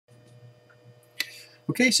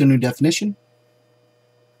Okay, so new definition.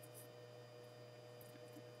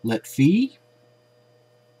 Let phi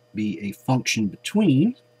be a function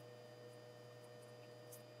between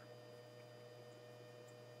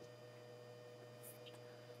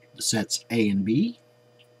the sets A and B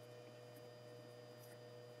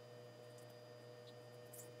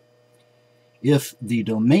if the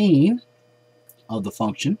domain of the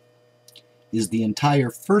function is the entire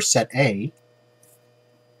first set A,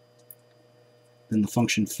 then the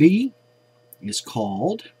function phi is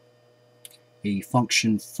called a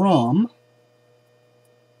function from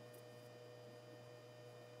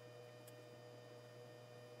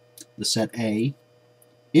the set A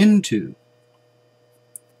into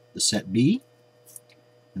the set B,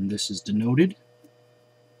 and this is denoted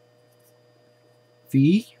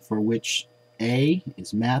phi for which A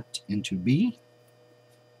is mapped into B.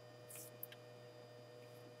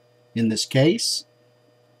 In this case,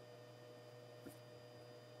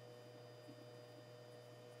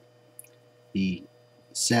 the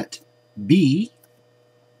set B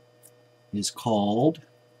is called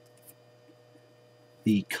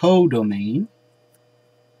the codomain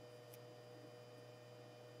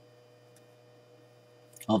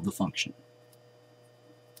of the function.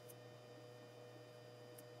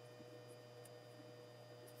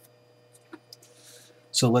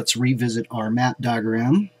 So let's revisit our map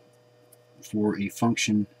diagram for a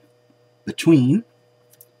function between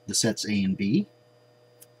the sets A and B.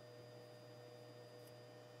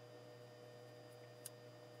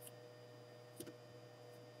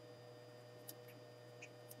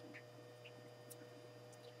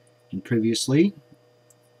 And previously,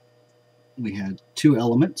 we had two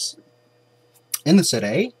elements in the set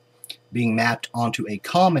A being mapped onto a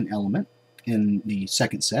common element in the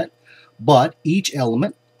second set, but each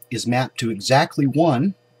element is mapped to exactly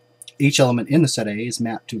one. Each element in the set A is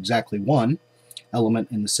mapped to exactly one element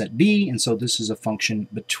in the set B, and so this is a function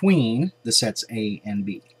between the sets A and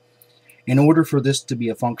B. In order for this to be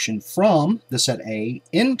a function from the set A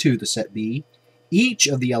into the set B, each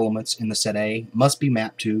of the elements in the set A must be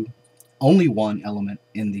mapped to only one element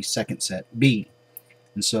in the second set B.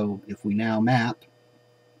 And so if we now map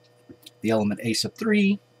the element A sub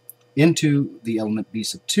 3 into the element B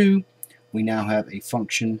sub 2, we now have a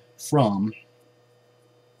function from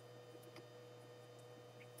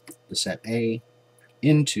the set A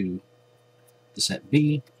into the set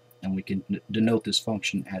B, and we can denote this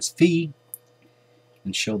function as phi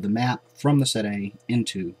and show the map from the set A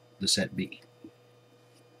into the set B.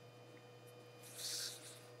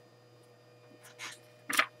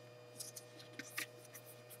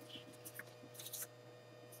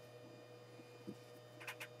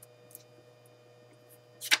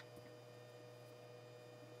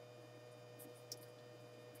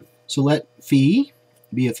 So let phi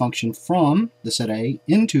be a function from the set A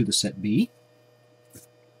into the set B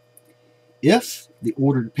if the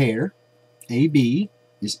ordered pair AB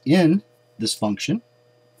is in this function.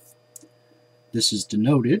 This is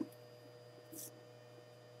denoted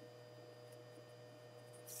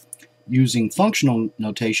using functional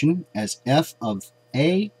notation as f of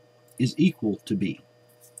A is equal to B.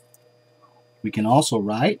 We can also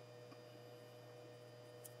write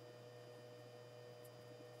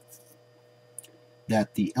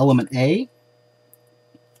that the element A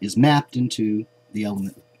is mapped into the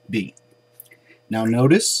element B. Now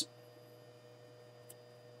notice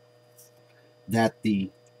that the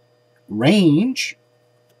range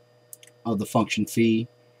of the function phi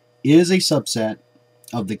is a subset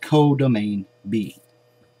of the codomain B.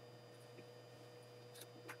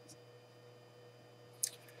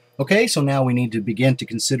 Okay, so now we need to begin to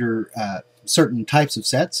consider certain types of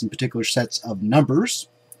sets, in particular sets of numbers.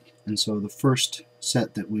 And so the first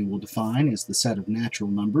set that we will define is the set of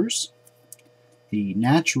natural numbers. The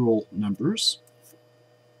natural numbers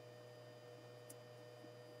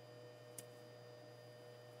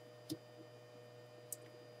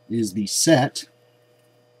is the set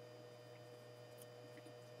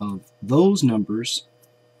of those numbers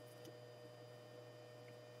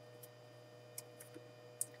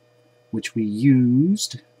which we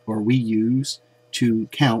use to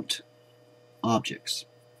count objects.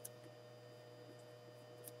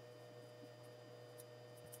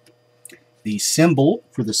 The symbol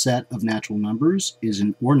for the set of natural numbers is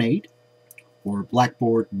an ornate or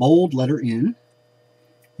blackboard bold letter N,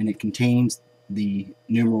 and it contains the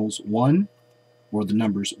numerals 1 or the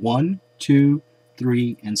numbers 1, 2,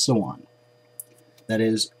 3, and so on. That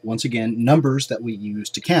is, once again, numbers that we use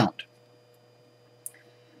to count.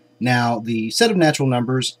 Now, the set of natural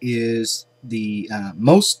numbers is the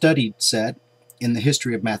most studied set in the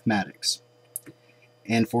history of mathematics.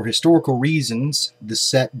 And for historical reasons, the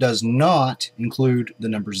set does not include the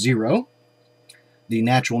number 0. The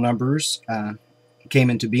natural numbers came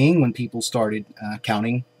into being when people started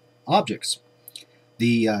counting objects.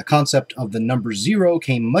 The concept of the number 0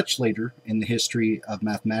 came much later in the history of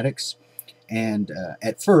mathematics, and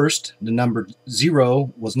at first the number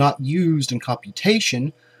 0 was not used in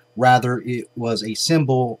computation. Rather, it was a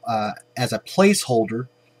symbol as a placeholder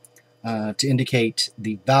to indicate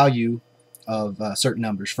the value of certain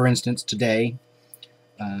numbers. For instance, today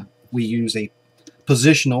we use a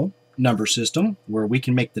positional number system where we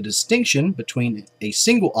can make the distinction between a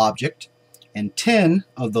single object and 10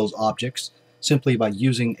 of those objects simply by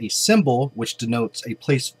using a symbol which denotes a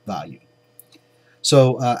place value.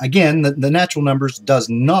 So again, the natural numbers does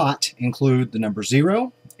not include the number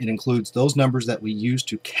 0. It includes those numbers that we use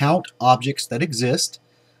to count objects that exist.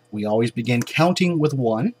 We always begin counting with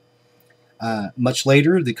 1. Much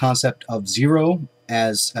later, the concept of 0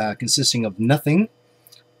 as consisting of nothing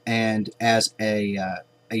and as a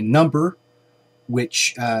number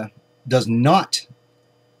which does not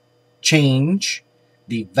change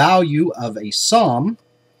the value of a sum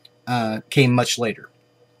came much later.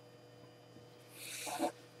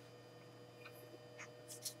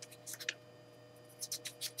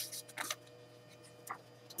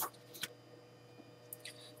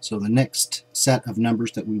 So the next set of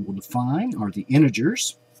numbers that we will define are the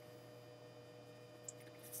integers.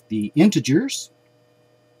 The integers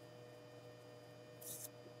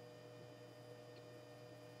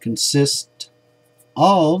consist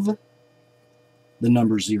of the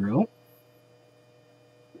number 0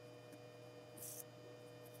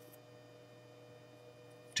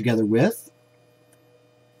 together with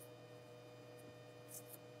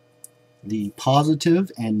the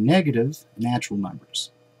positive and negative natural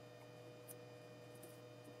numbers.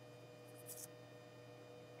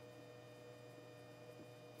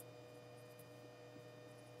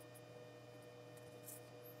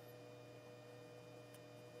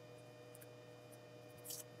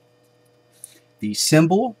 The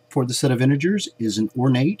symbol for the set of integers is an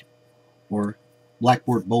ornate or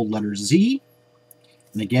blackboard bold letter Z.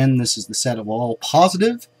 And again, this is the set of all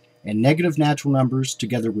positive and negative natural numbers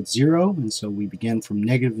together with 0. And so we begin from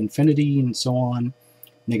negative infinity and so on.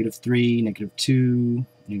 Negative 3, negative 2,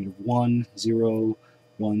 negative 1, 0,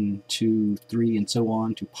 1, 2, 3, and so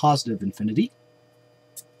on to positive infinity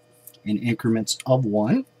in increments of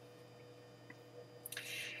 1.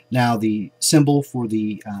 Now the symbol for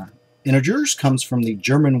the integers comes from the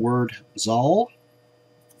German word Zahl,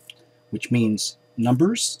 which means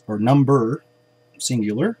numbers or number,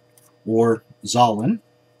 singular, or Zahlen,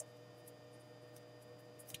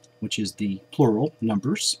 which is the plural,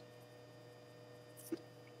 numbers.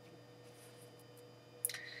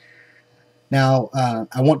 Now,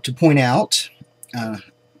 I want to point out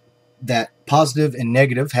that positive and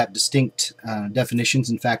negative have distinct definitions.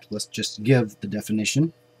 In fact, let's just give the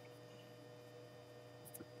definition.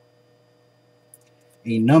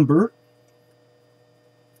 A number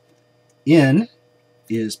n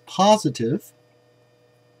is positive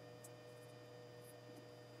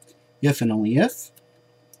if and only if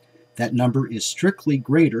that number is strictly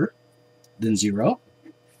greater than 0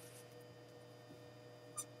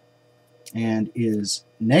 and is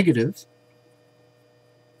negative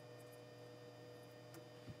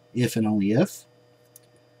if and only if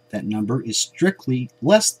that number is strictly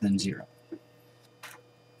less than 0.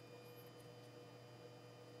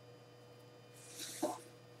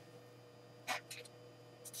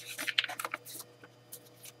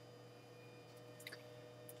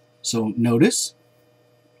 So notice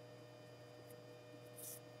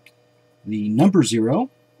the number 0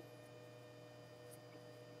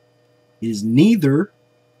 is neither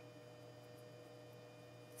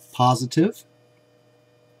positive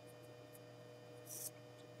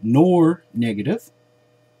nor negative,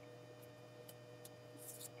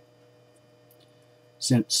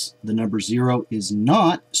 since the number 0 is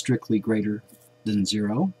not strictly greater than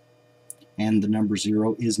 0 and the number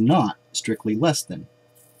 0 is not strictly less than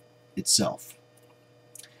itself.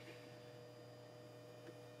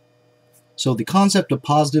 So the concept of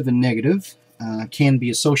positive and negative can be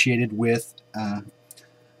associated with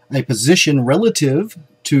a position relative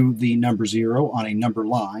to the number 0 on a number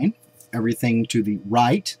line. Everything to the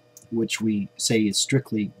right, which we say is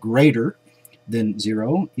strictly greater than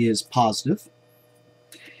 0, is positive,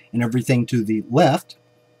 and everything to the left,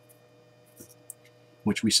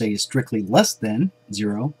 which we say is strictly less than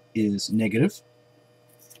 0, is negative.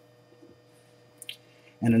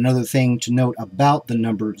 And another thing to note about the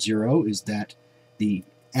number 0 is that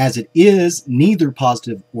as it is neither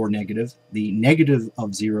positive or negative, the negative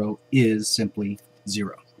of 0 is simply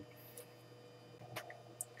 0.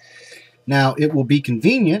 Now, it will be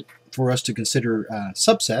convenient for us to consider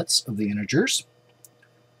subsets of the integers.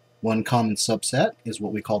 One common subset is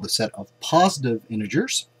what we call the set of positive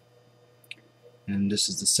integers, and this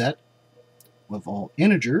is the set of all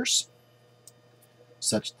integers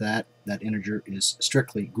such that that integer is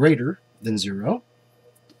strictly greater than 0.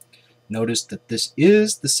 Notice that this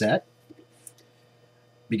is the set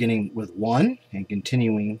beginning with 1 and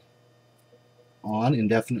continuing on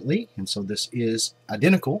indefinitely, and so this is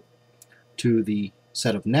identical to the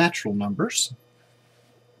set of natural numbers.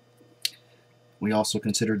 We also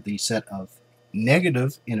considered the set of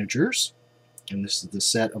negative integers, and this is the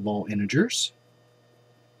set of all integers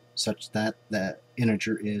such that that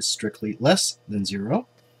integer is strictly less than 0.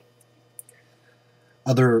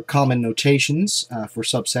 Other common notations for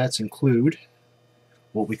subsets include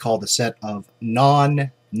what we call the set of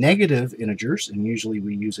non-negative integers, and usually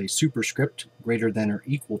we use a superscript greater than or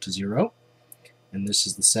equal to 0, and this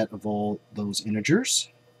is the set of all those integers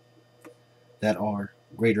that are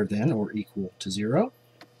greater than or equal to 0.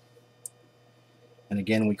 And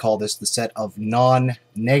again, we call this the set of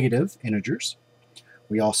non-negative integers.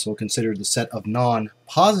 We also consider the set of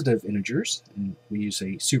non-positive integers, and we use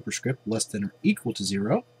a superscript less than or equal to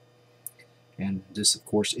 0. And this, of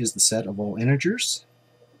course, is the set of all integers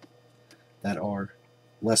that are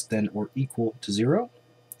less than or equal to 0.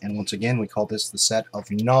 And once again, we call this the set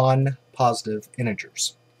of non-positive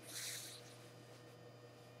integers.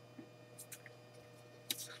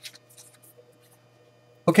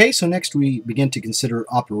 Okay, so next we begin to consider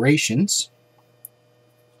operations.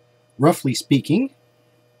 Roughly speaking,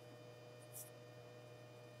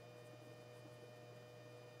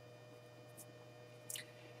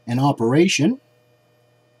 an operation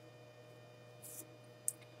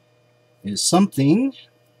is something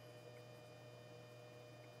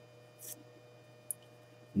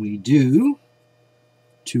we do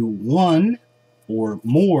to one or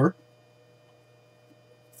more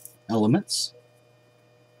elements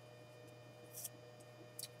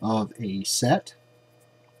of a set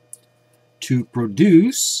to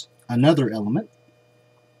produce another element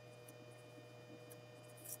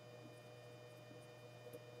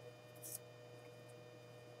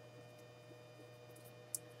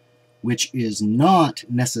which is not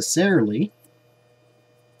necessarily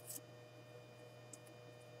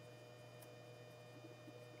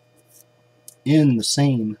in the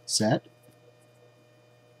same set.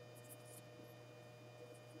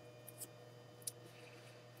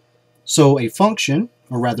 So a function,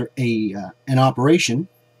 or rather an operation,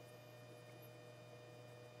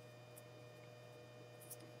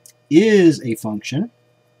 is a function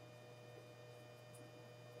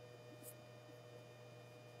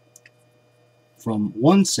from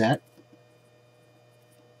one set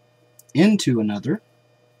into another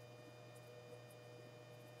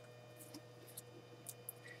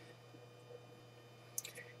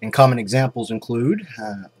and common examples include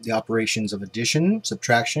the operations of addition,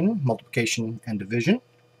 subtraction, multiplication, and division.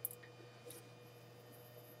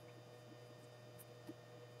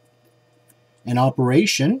 An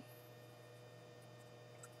operation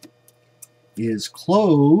is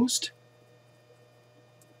closed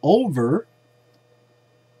over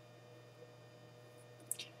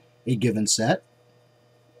a given set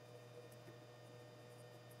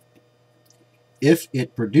if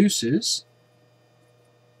it produces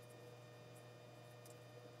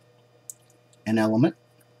an element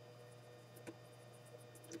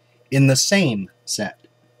in the same set.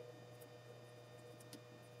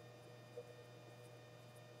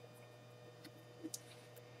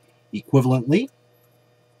 Equivalently,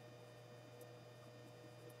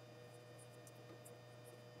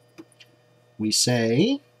 we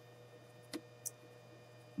say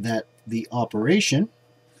that the operation,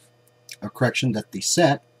 or correction, that the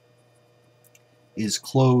set is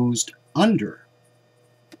closed under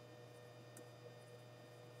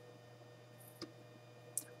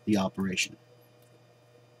the operation.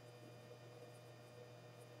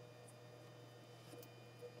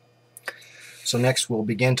 So next we'll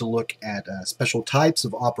begin to look at special types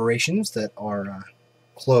of operations that are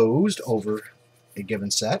closed over a given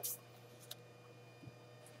set.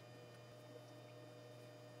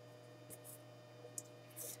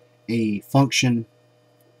 A function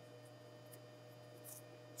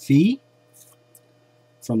phi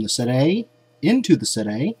from the set A into the set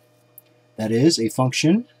A, that is a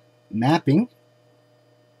function mapping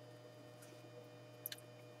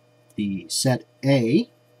the set A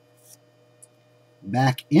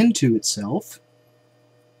back into itself,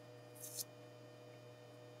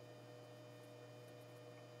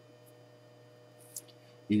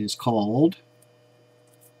 is called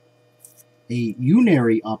a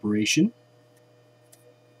unary operation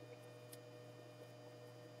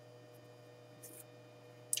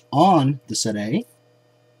on the set A.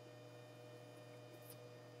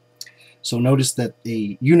 So notice that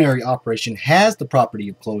a unary operation has the property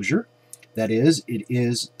of closure. That is, it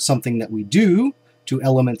is something that we do to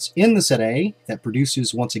elements in the set A that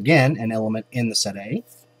produces, once again, an element in the set A.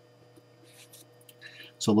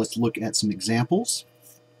 So let's look at some examples.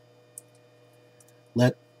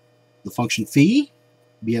 Let the function phi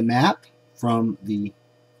be a map from the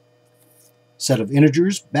set of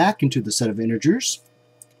integers back into the set of integers,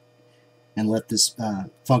 and let this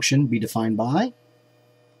function be defined by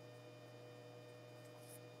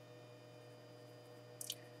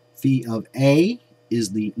phi of a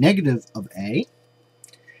is the negative of a.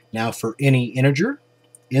 Now for any integer,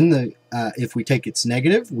 if we take its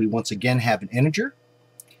negative, we once again have an integer.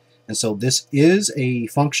 And so this is a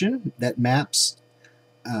function that maps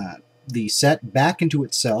the set back into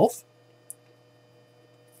itself.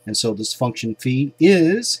 And so this function phi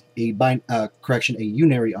is a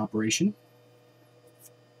unary operation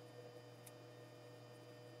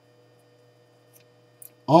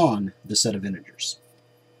on the set of integers.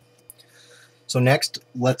 So next,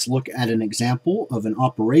 let's look at an example of an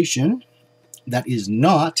operation that is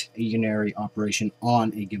not a unary operation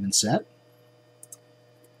on a given set.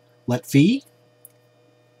 Let phi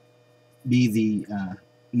be the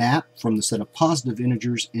map from the set of positive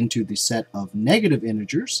integers into the set of negative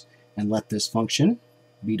integers, and let this function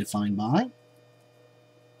be defined by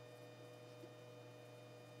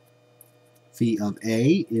phi of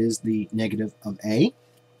a is the negative of a.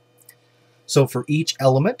 So for each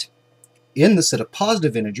element in the set of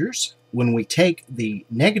positive integers, when we take the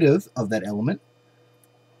negative of that element,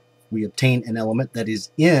 we obtain an element that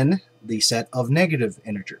is in the set of negative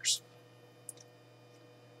integers.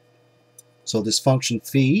 So this function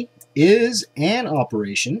phi is an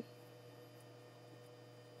operation.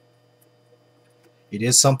 It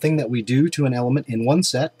is something that we do to an element in one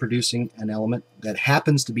set, producing an element that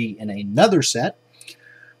happens to be in another set,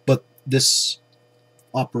 but this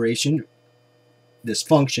operation, this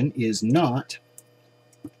function, is not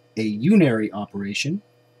a unary operation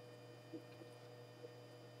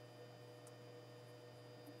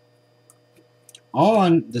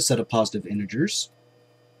on the set of positive integers,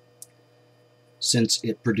 since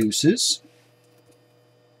it produces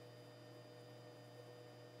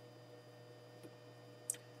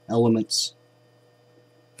elements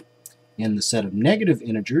in the set of negative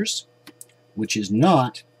integers, which is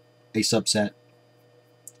not a subset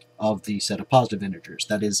of the set of positive integers.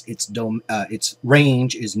 That is, its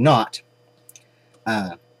range is not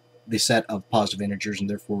the set of positive integers, and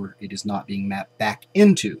therefore it is not being mapped back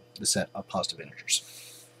into the set of positive integers.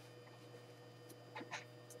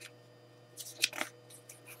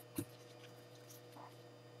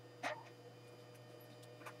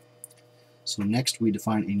 So next we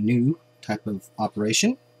define a new type of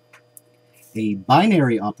operation, a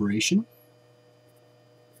binary operation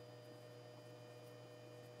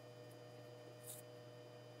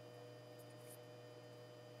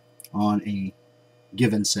on a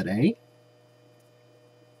given set A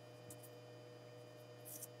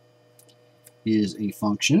is a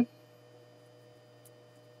function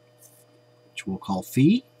which we'll call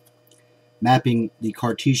phi, mapping the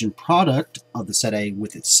Cartesian product of the set A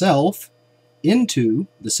with itself into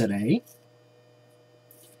the set A.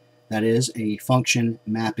 That is a function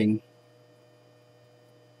mapping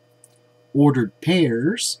ordered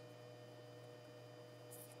pairs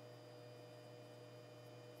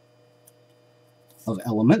of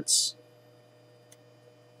elements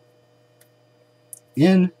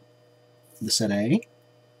in the set A,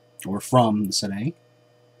 or from the set A,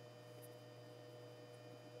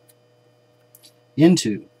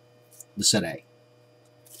 into the set A.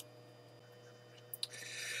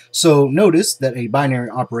 So notice that a binary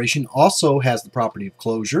operation also has the property of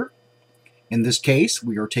closure. In this case,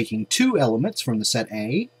 we are taking two elements from the set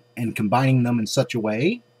A and combining them in such a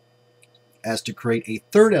way as to create a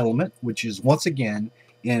third element, which is once again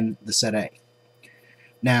in the set A.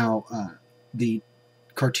 Now, the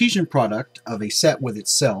Cartesian product of a set with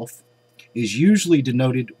itself is usually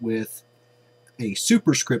denoted with a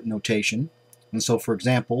superscript notation. And so, for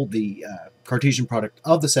example, the Cartesian product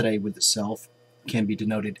of the set A with itself can be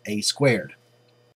denoted A squared.